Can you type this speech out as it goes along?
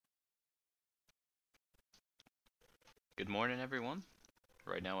Good morning, everyone.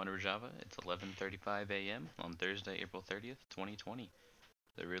 Right now on Rojava, it's 11:35 a.m. on Thursday, April 30th, 2020.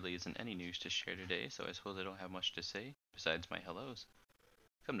 There really isn't any news to share today, so I suppose I don't have much to say besides my hellos.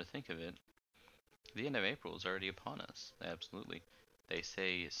 Come to think of it, the end of April is already upon us. Absolutely. They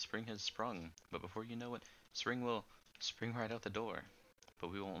say spring has sprung, but before you know it, spring will spring right out the door.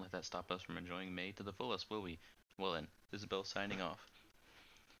 But we won't let that stop us from enjoying May to the fullest, will we? Well then, Isabelle signing off.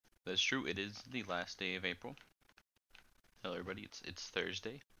 That's true, it is the last day of April. Hello everybody, it's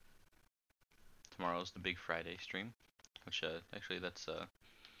Thursday. Tomorrow's the big Friday stream, which actually that's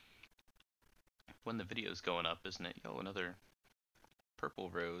when the video's going up, isn't it? Yo, another purple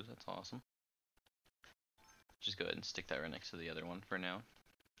rose. That's awesome. Just go ahead and stick that right next to the other one for now.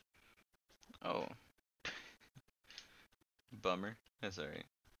 Oh, bummer. That's alright.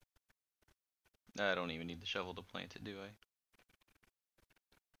 I don't even need the shovel to plant it, do I?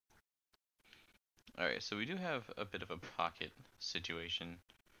 Alright, so we do have a bit of a pocket situation.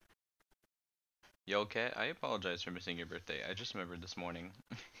 Yo, Cat, I apologize for missing your birthday. I just remembered this morning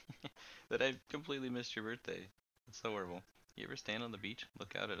that I completely missed your birthday. It's so horrible. You ever stand on the beach,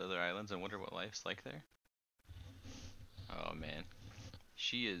 look out at other islands, and wonder what life's like there? Oh man,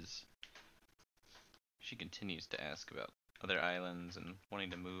 she is. She continues to ask about other islands and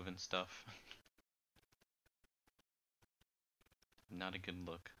wanting to move and stuff. Not a good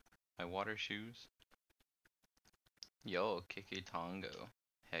look. My water shoes. Yo, Kiki Tongo.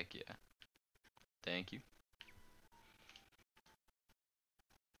 Heck yeah. Thank you.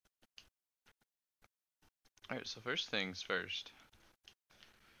 Alright, so first things first.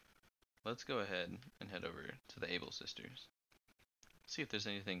 Let's go ahead and head over to the Able Sisters. See if there's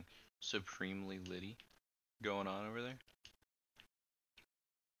anything supremely litty going on over there.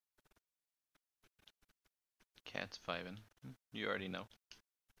 Cat's vibing. You already know.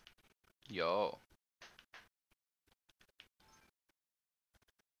 Yo.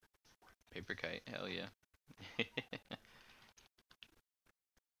 Paper kite, hell yeah.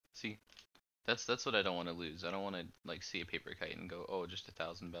 See, that's what I don't want to lose. I don't want to like see a paper kite and go, oh, just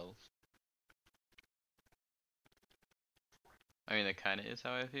 1,000 bells. I mean, that kind of is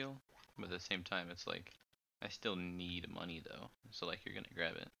how I feel, but at the same time, it's like I still need money though. So like, you're gonna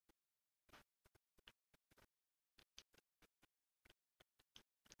grab it.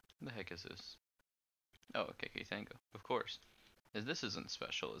 What the heck is this? Oh, okay, Tango. Of course. This isn't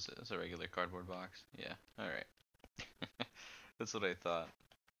special, is it? It's a regular cardboard box. Yeah. All right. That's what I thought.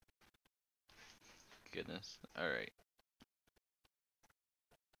 Goodness. All right.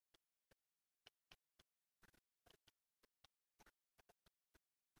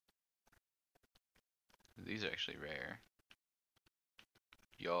 These are actually rare.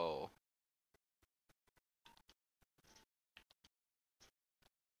 Yo.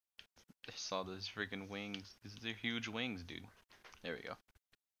 I saw those freaking wings. These are huge wings, dude. There we go.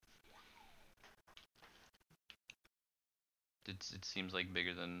 It seems like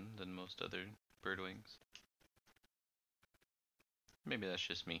bigger than most other bird wings. Maybe that's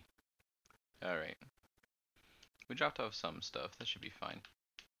just me. Alright. We dropped off some stuff. That should be fine.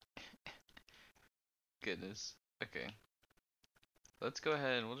 Goodness. Okay. Let's go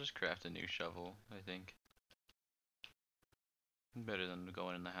ahead and we'll just craft a new shovel, I think. Better than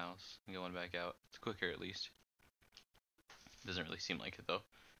going in the house and going back out. It's quicker at least. Doesn't really seem like it though.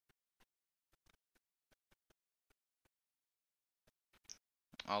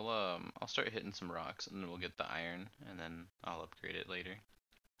 I'll start hitting some rocks and then we'll get the iron and then I'll upgrade it later.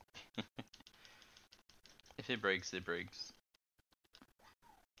 If it breaks, it breaks.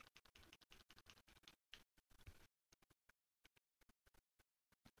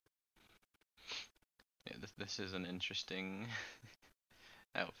 Yeah, this is an interesting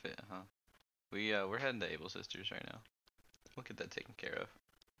outfit, huh? We're heading to Able Sisters right now. We'll get that taken care of.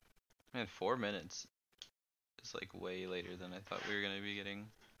 Man, 4 minutes is like way later than I thought we were gonna be getting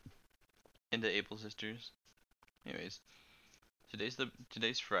into Able Sisters. Anyways,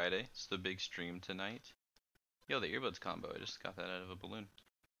 today's Friday. It's the big stream tonight. Yo, the earbuds combo. I just got that out of a balloon.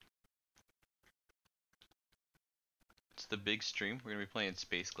 It's the big stream. We're gonna be playing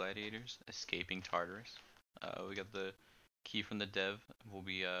Space Gladiators, Escaping Tartarus. We got the key from the dev. We'll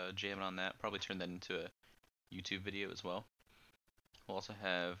be jamming on that. Probably turn that into a YouTube video as well. We'll also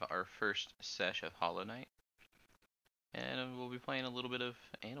have our first sesh of Hollow Knight. And we'll be playing a little bit of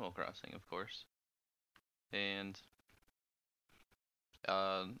Animal Crossing, of course. And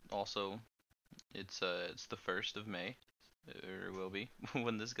also, it's the 1st of May, or will be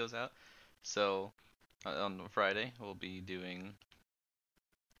when this goes out. So on Friday we'll be doing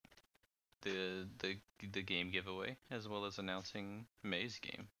the game giveaway as well as announcing May's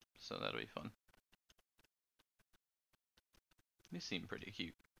game. So that'll be fun. These seem pretty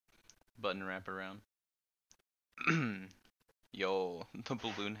cute. Button wrap around. Yo, the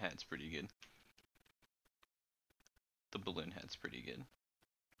balloon hat's pretty good. The balloon hat's pretty good.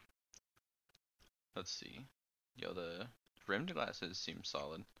 Let's see. Yo, the rimmed glasses seem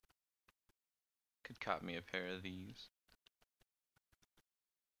solid. Could cop me a pair of these.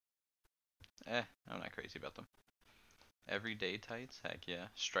 I'm not crazy about them. Everyday tights, heck yeah.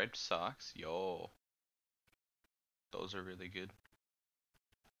 Striped socks, yo. Those are really good.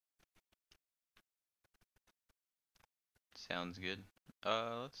 Sounds good.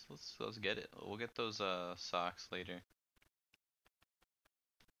 Let's get it. We'll get those socks later.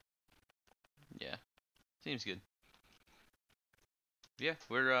 Yeah. Seems good. Yeah,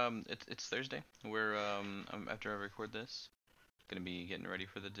 we're it's Thursday. We're after I record this, gonna be getting ready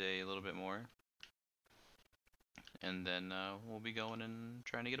for the day a little bit more. And then we'll be going and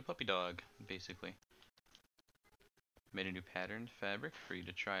trying to get a puppy dog, basically. Made a new patterned fabric for you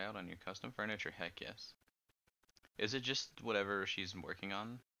to try out on your custom furniture. Heck yes. Is it just whatever she's working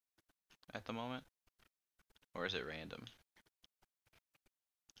on at the moment? Or is it random?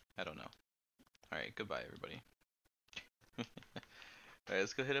 I don't know. Alright, goodbye everybody. Alright,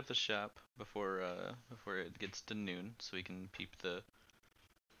 let's go hit up the shop before it gets to noon so we can peep the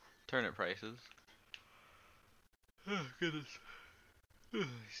turnip prices. Oh goodness.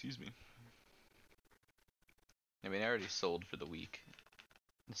 Excuse me. I mean, I already sold for the week.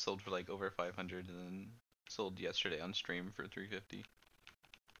 I sold for like over 500 and then sold yesterday on stream for 350.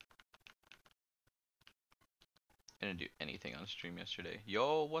 I didn't do anything on stream yesterday.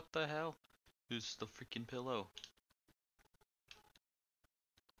 Yo, what the hell? Who's the freaking pillow?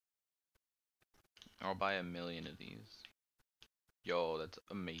 I'll buy 1,000,000 of these. Yo, that's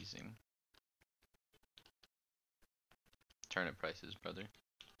amazing. Turnip prices, brother.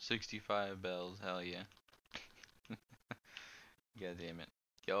 65 bells, hell yeah. God damn it.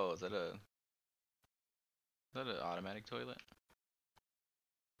 Yo, is that an automatic toilet?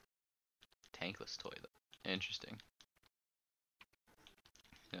 Tankless toilet. Interesting.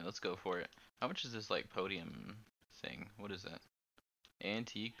 Yeah, let's go for it. How much is this like podium thing? What is that?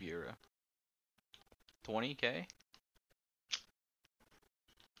 Antique bureau. 20k?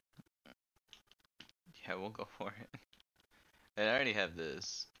 Yeah, we'll go for it. And I already have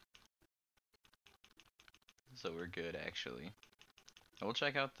this. So we're good actually. I will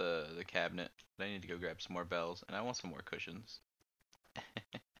check out the cabinet, but I need to go grab some more bells, and I want some more cushions.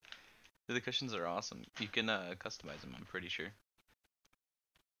 The cushions are awesome. You can customize them, I'm pretty sure.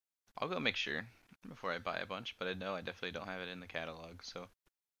 I'll go make sure before I buy a bunch, but I know I definitely don't have it in the catalog, so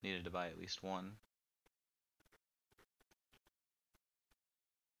needed to buy at least one.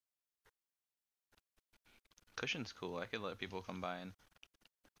 Cushion's cool. I could let people come by and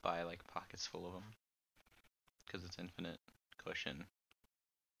buy like pockets full of them, because it's infinite cushion.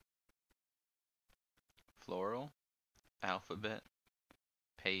 Floral, alphabet,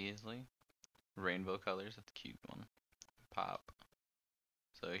 paisley, rainbow colors. That's a cute one. Pop.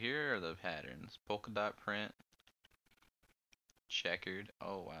 So here are the patterns. Polka dot print, checkered.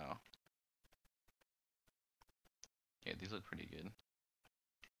 Oh wow. Yeah, these look pretty good.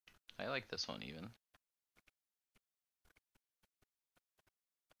 I like this one even.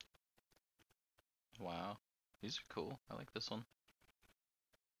 Wow. These are cool. I like this one.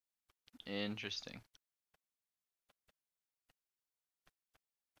 Interesting.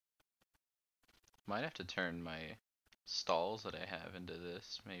 Might have to turn my stalls that I have into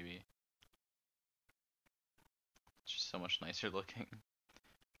this, maybe. It's just so much nicer looking.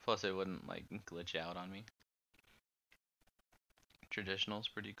 Plus it wouldn't like glitch out on me. Traditional's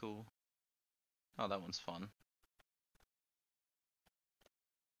pretty cool. Oh, that one's fun.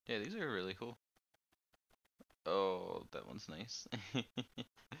 Yeah, these are really cool. Oh, that one's nice. I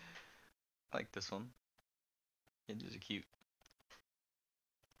like this one. Yeah, these are cute.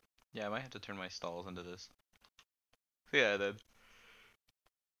 Yeah, I might have to turn my stalls into this. Yeah, then.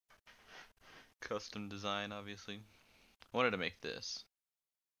 Custom design, obviously. I wanted to make this.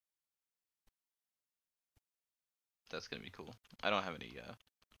 That's gonna be cool. I don't have any,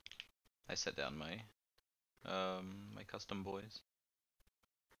 I set down my, my custom boys.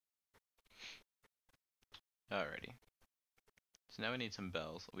 Alrighty. So now we need some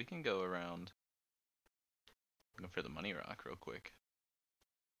bells. We can go around looking for the money rock real quick.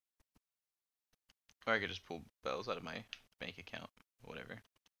 Or I could just pull bells out of my bank account. Whatever.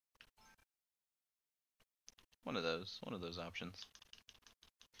 One of those options.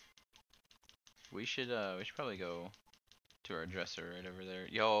 We should probably go to our dresser right over there.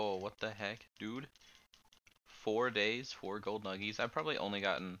 Yo, what the heck, dude? 4 days, 4 gold nuggies. I've probably only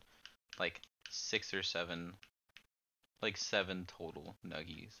gotten like 6 or 7 Like 7 total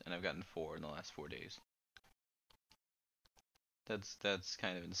nuggies, and I've gotten 4 in the last 4 days. That's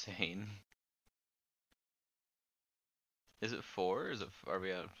kind of insane. Is it 4? Or are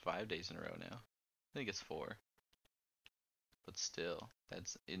we at 5 days in a row now? I think it's 4. But still,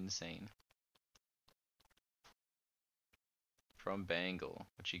 that's insane. From Bangle,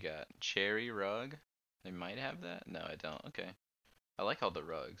 what you got? Cherry rug? They might have that? No, I don't. Okay. I like all the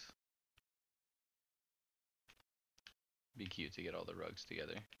rugs. Be cute to get all the rugs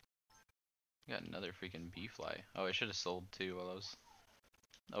together. Got another freaking bee fly. Oh, I should have sold 2 while I was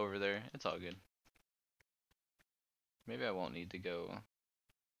over there. It's all good. Maybe I won't need to go.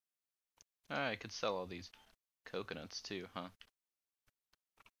 I could sell all these coconuts too, huh?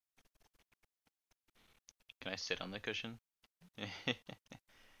 Can I sit on the cushion?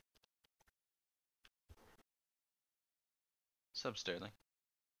 Sub Sterling.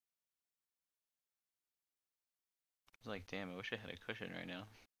 I was like, damn, I wish I had a cushion right now.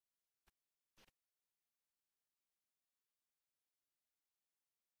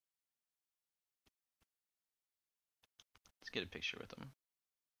 Let's get a picture with him.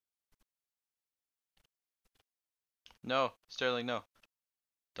 No, Sterling, no.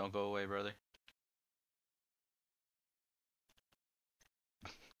 Don't go away, brother.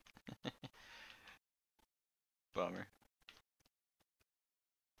 Bummer.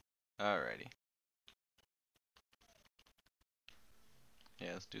 Alrighty.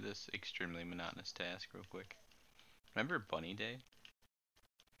 Yeah, let's do this extremely monotonous task real quick. Remember Bunny Day?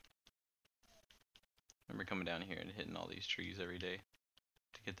 Remember coming down here and hitting all these trees every day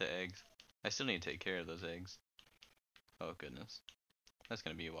to get the eggs? I still need to take care of those eggs. Oh goodness. That's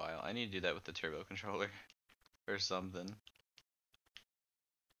gonna be a while. I need to do that with the turbo controller or something.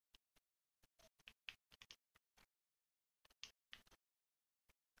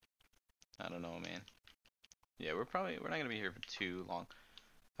 I don't know, man. Yeah, we're not gonna be here for too long.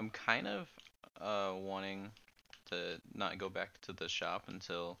 I'm kind of wanting to not go back to the shop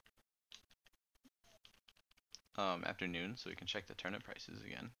until afternoon so we can check the turnip prices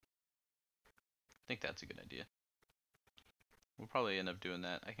again. I think that's a good idea. We'll probably end up doing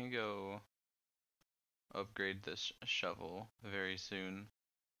that. I can go upgrade this shovel very soon.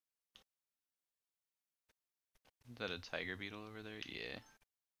 Is that a tiger beetle over there? Yeah.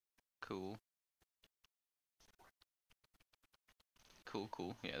 Cool. Cool,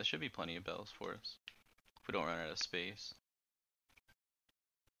 cool. Yeah, there should be plenty of bells for us. If we don't run out of space.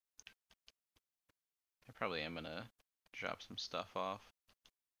 I probably am gonna drop some stuff off.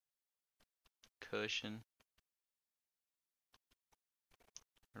 Cushion.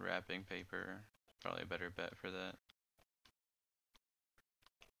 Wrapping paper. Probably a better bet for that.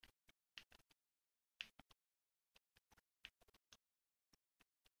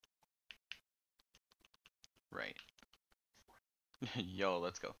 Right. Yo,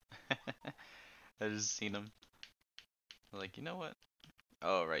 let's go. I just seen him. Like, you know what?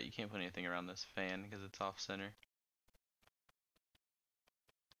 Oh, right, you can't put anything around this fan because it's off center.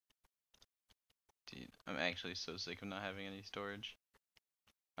 Dude, I'm actually so sick of not having any storage.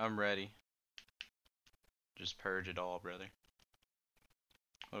 I'm ready. Just purge it all, brother.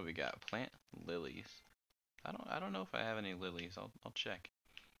 What do we got? Plant lilies. I don't know if I have any lilies. I'll check.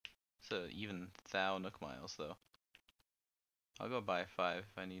 It's a even 1,000 Nook miles though. I'll go buy 5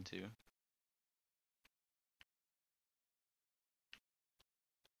 if I need to.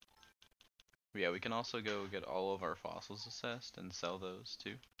 Yeah, we can also go get all of our fossils assessed and sell those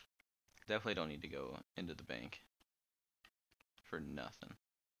too. Definitely don't need to go into the bank for nothing.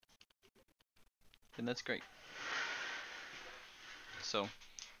 And that's great. So,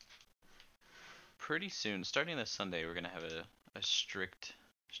 pretty soon, starting this Sunday, we're going to have a strict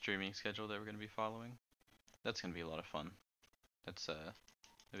streaming schedule that we're going to be following. That's going to be a lot of fun. That's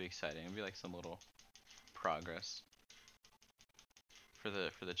it'll be exciting. It'll be like some little progress for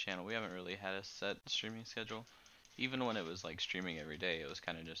the channel. We haven't really had a set streaming schedule. Even when it was like streaming every day, it was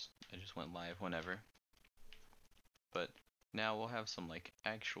kind of just I just went live whenever. But now we'll have some like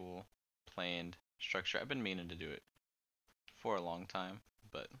actual planned structure. I've been meaning to do it for a long time,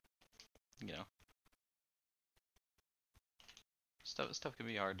 but you know, stuff can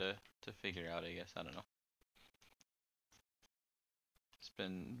be hard to figure out, I guess. I don't know. It's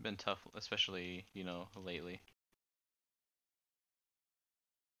been tough, especially, you know, lately.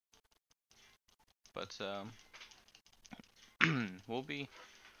 But we'll be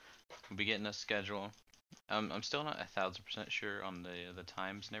getting a schedule. I'm still not 1,000% sure on the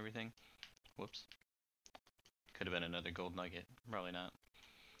times and everything. Whoops. Could have been another gold nugget. Probably not.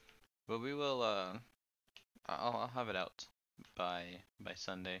 But we will. I'll have it out by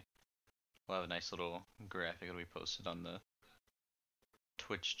Sunday. We'll have a nice little graphic that'll be posted on the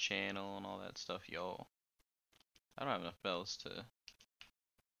Twitch channel and all that stuff, y'all. I don't have enough bells to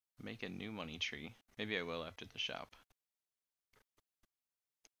make a new money tree. Maybe I will after the shop.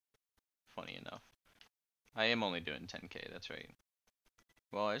 Funny enough. I am only doing 10k, that's right.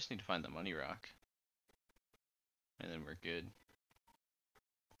 Well, I just need to find the money rock. And then we're good.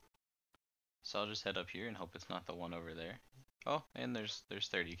 So I'll just head up here and hope it's not the one over there. Oh, and there's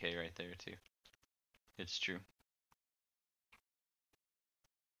 30k right there too. It's true.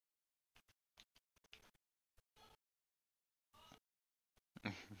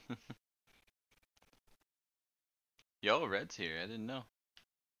 Yo, Red's here. I didn't know.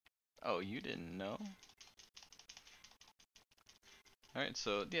 Oh, you didn't know? Alright,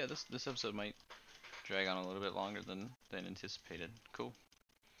 so yeah, this episode might drag on a little bit longer than anticipated. Cool.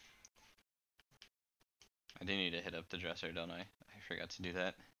 I do need to hit up the dresser, don't I? I forgot to do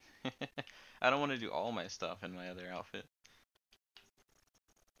that. I don't want to do all my stuff in my other outfit.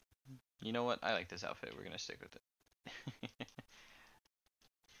 You know what? I like this outfit. We're gonna stick with it.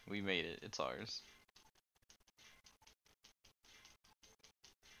 We made it. It's ours.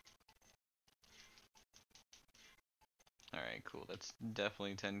 Alright, cool. That's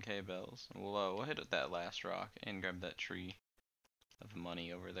definitely 10k bells. We'll hit that last rock and grab that tree of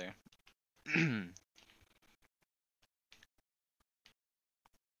money over there.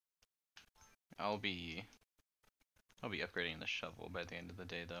 I'll be upgrading the shovel by the end of the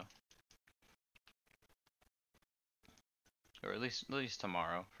day though. Or at least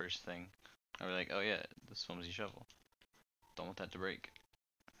tomorrow, first thing. I'll be like, oh yeah, this flimsy shovel. Don't want that to break.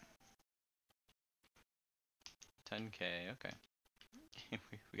 10k, okay.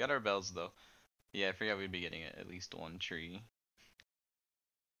 We got our bells though. Yeah, I forgot we'd be getting at least one tree.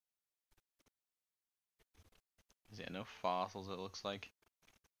 Yeah, no fossils it looks like.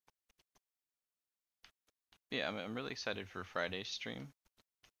 Yeah, I'm really excited for Friday's stream.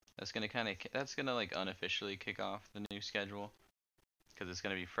 That's gonna like unofficially kick off the new schedule, because it's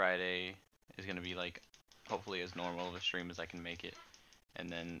gonna be Friday is gonna be like hopefully as normal of a stream as I can make it, and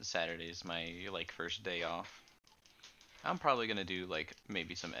then Saturday's my like first day off. I'm probably gonna do like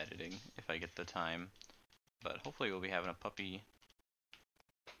maybe some editing if I get the time, but hopefully we'll be having a puppy,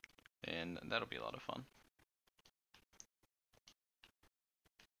 and that'll be a lot of fun.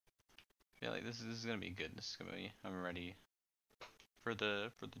 Yeah, like this is gonna be good. This is gonna be I'm ready for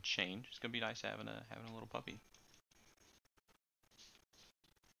the change. It's gonna be nice having a little puppy.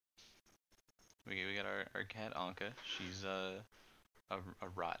 We got our cat Anka. She's a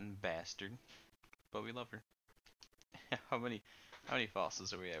rotten bastard, but we love her. How many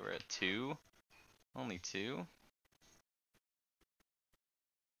fossils are we at? We're at 2. Only 2.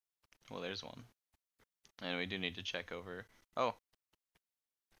 Well, there's one. And we do need to check over. Oh.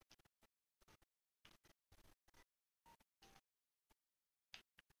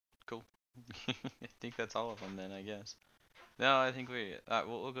 Cool. I think that's all of them then, I guess. No, I think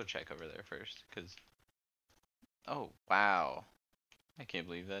we'll go check over there first, cause. Oh wow, I can't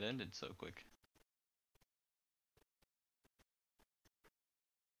believe that ended so quick.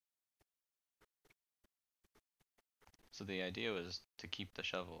 So the idea was to keep the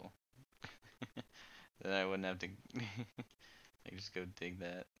shovel. Then I wouldn't have to like just go dig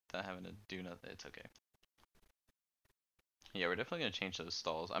that without having to do nothing. It's okay. Yeah, we're definitely gonna change those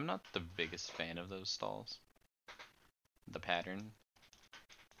stalls. I'm not the biggest fan of those stalls. The pattern.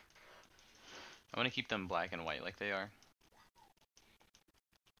 I want to keep them black and white like they are.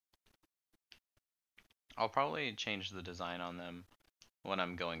 I'll probably change the design on them when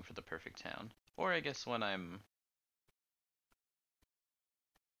I'm going for the perfect town. Or I guess when I'm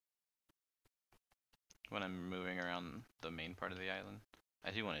moving around the main part of the island.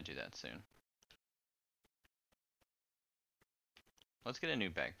 I do want to do that soon. Let's get a new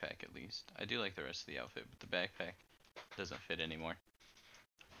backpack at least. I do like the rest of the outfit, but the backpack doesn't fit anymore.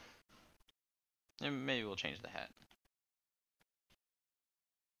 And maybe we'll change the hat.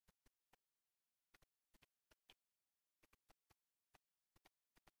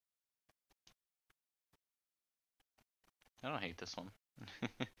 I don't hate this one.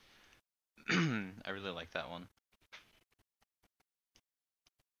 I really like that one.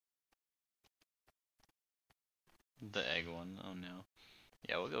 The egg one, oh no.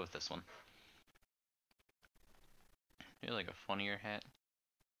 Yeah, we'll go with this one. Maybe like a funnier hat.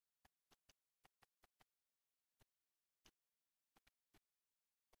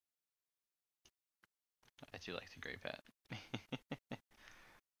 I do like the grape hat.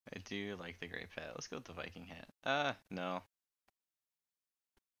 I do like the grape hat. Let's go with the Viking hat. No.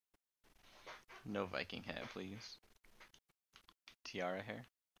 No Viking hat, please. Tiara hair.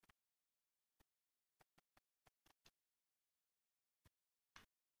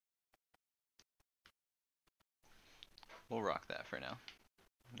 We'll rock that for now.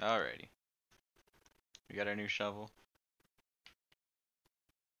 Alrighty. We got our new shovel.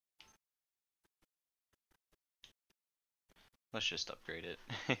 Let's just upgrade it.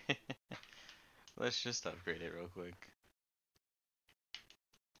 Let's just upgrade it real quick.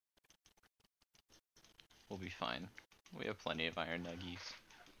 We'll be fine. We have plenty of iron nuggies.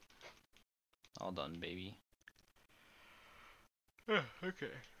 All done, baby.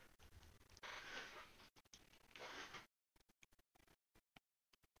 Okay.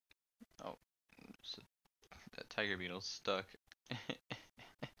 Oh, so that tiger beetle's stuck.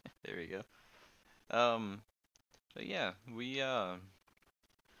 There we go. But yeah,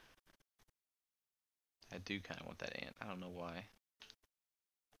 I do kind of want that ant. I don't know why.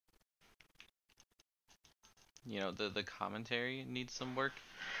 You know, the commentary needs some work,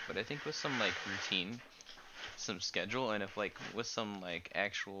 but I think with some like routine, some schedule, and if like with some like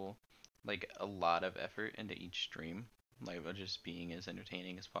actual like a lot of effort into each stream, like of just being as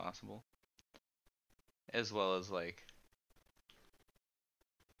entertaining as possible, as well as like,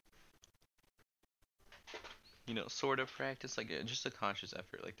 you know, sort of practice, like just a conscious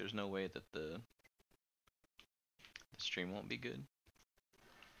effort. Like there's no way that the stream won't be good,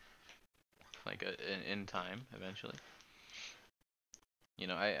 like in time eventually. You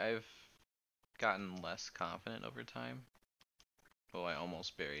know, I've gotten less confident over time. Oh, I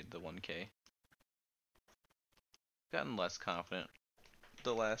almost buried the 1K. Gotten less confident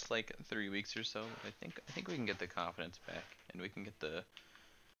the last like 3 weeks or so. I think we can get the confidence back, and we can get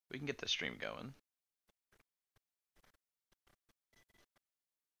the stream going.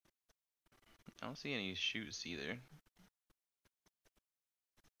 I don't see any shoots either.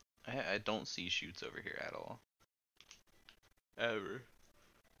 I don't see shoots over here at all. Ever.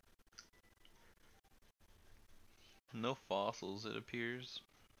 No fossils, it appears.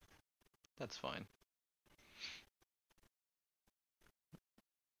 That's fine.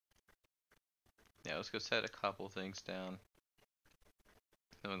 Yeah, let's go set a couple things down.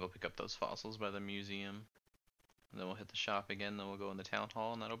 Then we'll go pick up those fossils by the museum. And then we'll hit the shop again, then we'll go in the town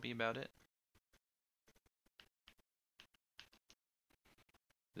hall, and that'll be about it.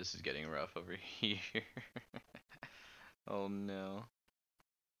 This is getting rough over here. Oh no.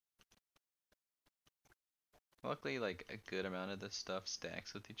 Luckily, like, a good amount of this stuff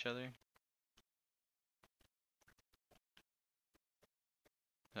stacks with each other.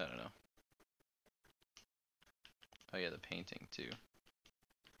 I don't know. Oh yeah, the painting too. I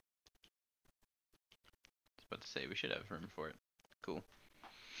was about to say, we should have room for it. Cool.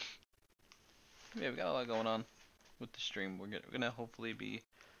 Yeah, we got a lot going on with the stream. We're gonna hopefully be,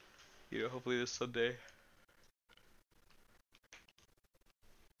 you know, hopefully this Sunday.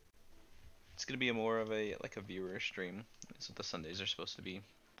 It's gonna be more of a like a viewer stream. That's what the Sundays are supposed to be.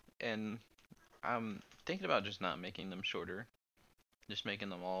 And I'm thinking about just not making them shorter. Just making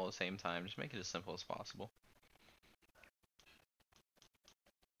them all at the same time. Just make it as simple as possible.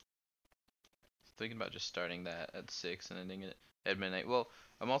 Thinking about just starting that at 6 and ending it at midnight. Well,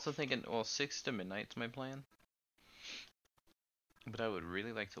 I'm also thinking, well, 6 to midnight's my plan. But I would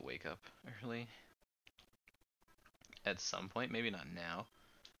really like to wake up early. At some point, maybe not now.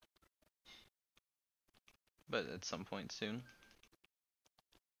 But at some point soon.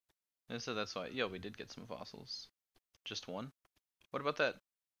 And so that's why, yo, we did get some fossils. Just one? What about that?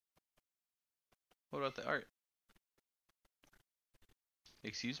 What about the art?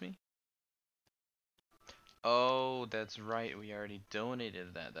 Excuse me? Oh, that's right, we already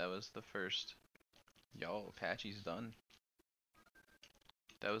donated that. That was the first. Yo, Apache's done.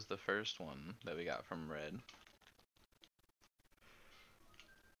 That was the first one that we got from Red.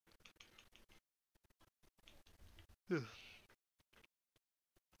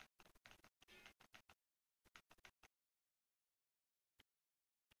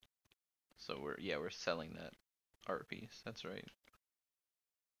 So we're selling that art piece. That's right.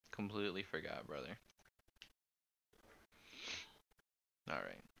 Completely forgot, brother. All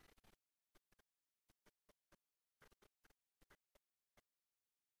right.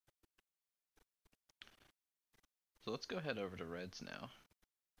 So let's go head over to Red's now.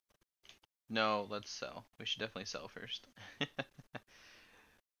 No, let's sell. We should definitely sell first.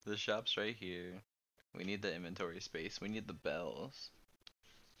 The shop's right here. We need the inventory space. We need the bells.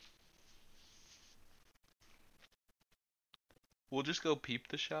 We'll just go peep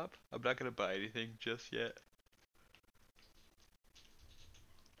the shop. I'm not gonna buy anything just yet.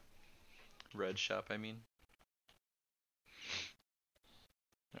 Red shop, I mean.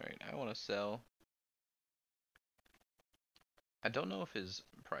 Alright, I want to sell. I don't know if his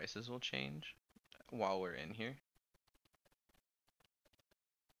prices will change while we're in here.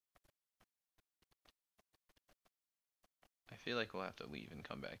 I feel like we'll have to leave and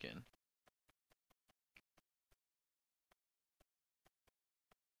come back in.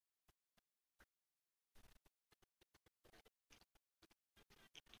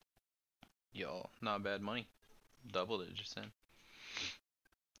 Y'all, not bad money. Doubled it just then.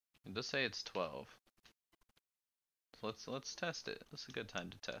 It does say it's 12. So let's test it. This is a good time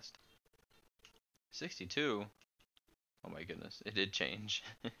to test. 62. Oh my goodness, it did change.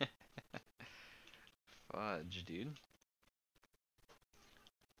 Fudge, dude.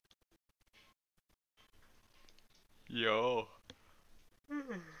 Yo.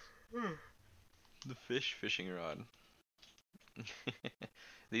 The fishing rod.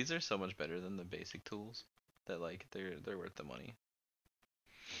 These are so much better than the basic tools that like they're worth the money.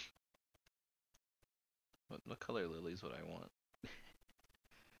 What color lilies would I want?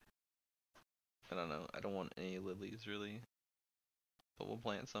 I don't know. I don't want any lilies really. But we'll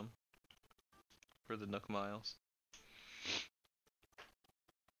plant some for the Nook Miles.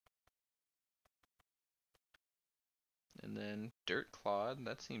 And then dirt clod,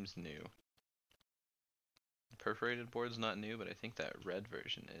 that seems new. The perforated board's not new, but I think that red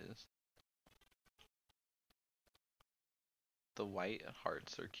version is. The white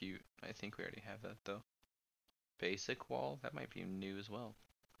hearts are cute. I think we already have that though. Basic wall, that might be new as well.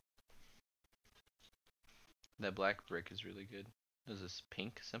 That black brick is really good. There's this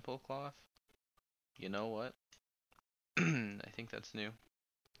pink simple cloth. You know what? I think that's new.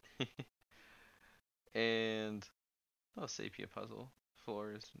 And oh, sepia puzzle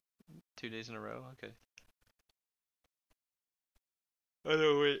floors 2 days in a row. Okay. Oh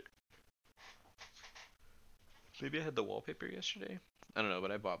no, wait. Maybe I had the wallpaper yesterday. I don't know,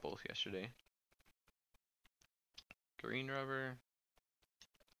 but I bought both yesterday. Green rubber.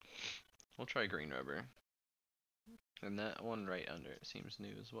 We'll try green rubber. And that one right under it seems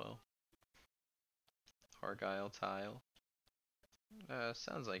new as well. Argyle tile.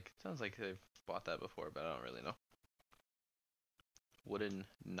 Sounds like they've bought that before, but I don't really know. Wooden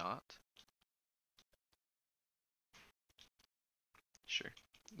knot. Sure.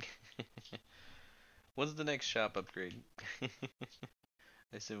 When's the next shop upgrade? I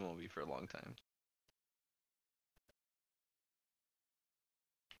assume it won't be for a long time.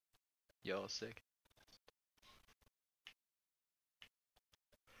 Yo, sick.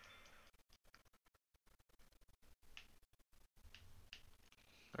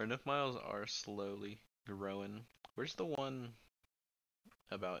 Our Nook Miles are slowly growing. Where's the one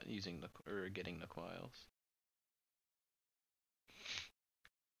about using or getting Nook Miles?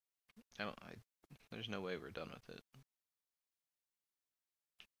 There's no way we're done with it.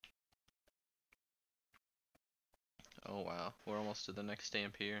 Oh wow, we're almost to the next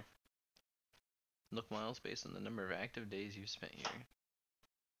stamp here. Nook Miles based on the number of active days you've spent here.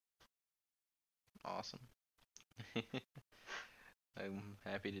 Awesome. I'm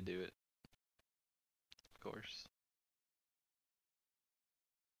happy to do it. Of course.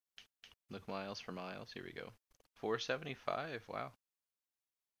 Nook Miles for miles. Here we go. 475. Wow.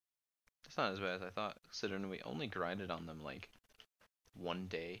 That's not as bad as I thought, considering we only grinded on them like 1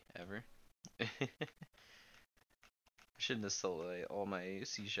 day ever. I shouldn't have sold all my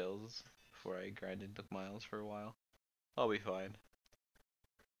seashells before I grinded Nook Miles for a while. I'll be fine.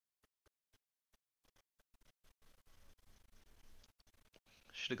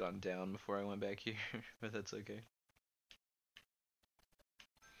 Should have gone down before I went back here, but that's okay.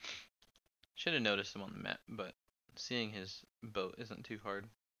 Should have noticed him on the map, but seeing his boat isn't too hard.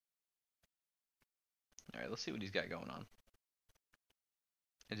 Alright, let's see what he's got going on.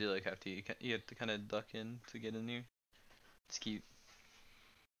 I do like you have to kind of duck in to get in here. It's cute.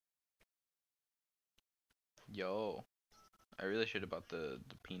 Yo, I really should have bought the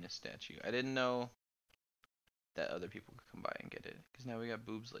penis statue. I didn't know that other people could come by and get it, because now we got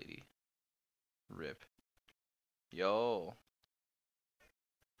boobs lady. Rip. Yo.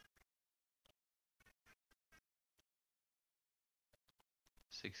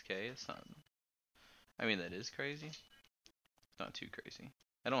 $6K? It's not. I mean, that is crazy. It's not too crazy.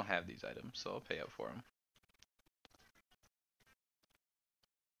 I don't have these items, so I'll pay up for them.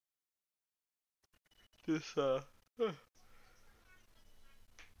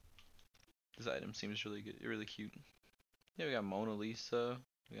 This item seems really good, really cute. Yeah, we got Mona Lisa.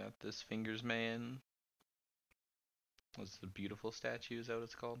 We got this Fingers Man. What's the beautiful statue? Is that what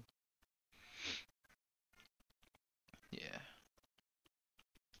it's called? Yeah.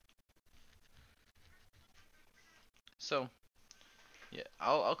 So, yeah,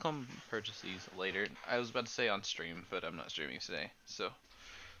 I'll come purchase these later. I was about to say on stream, but I'm not streaming today. So,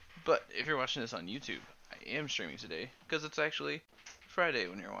 but if you're watching this on YouTube, I am streaming today because it's actually Friday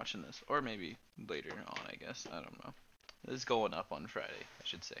when you're watching this, or maybe later on, I guess. I don't know. It's going up on Friday, I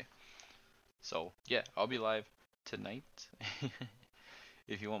should say. So yeah, I'll be live tonight.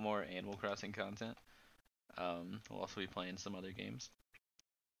 If you want more Animal Crossing content, we'll also be playing some other games.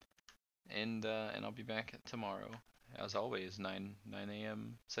 And I'll be back tomorrow, as always, 9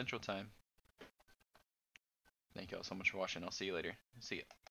 a.m. Central Time. Thank you all so much for watching. I'll see you later. See ya.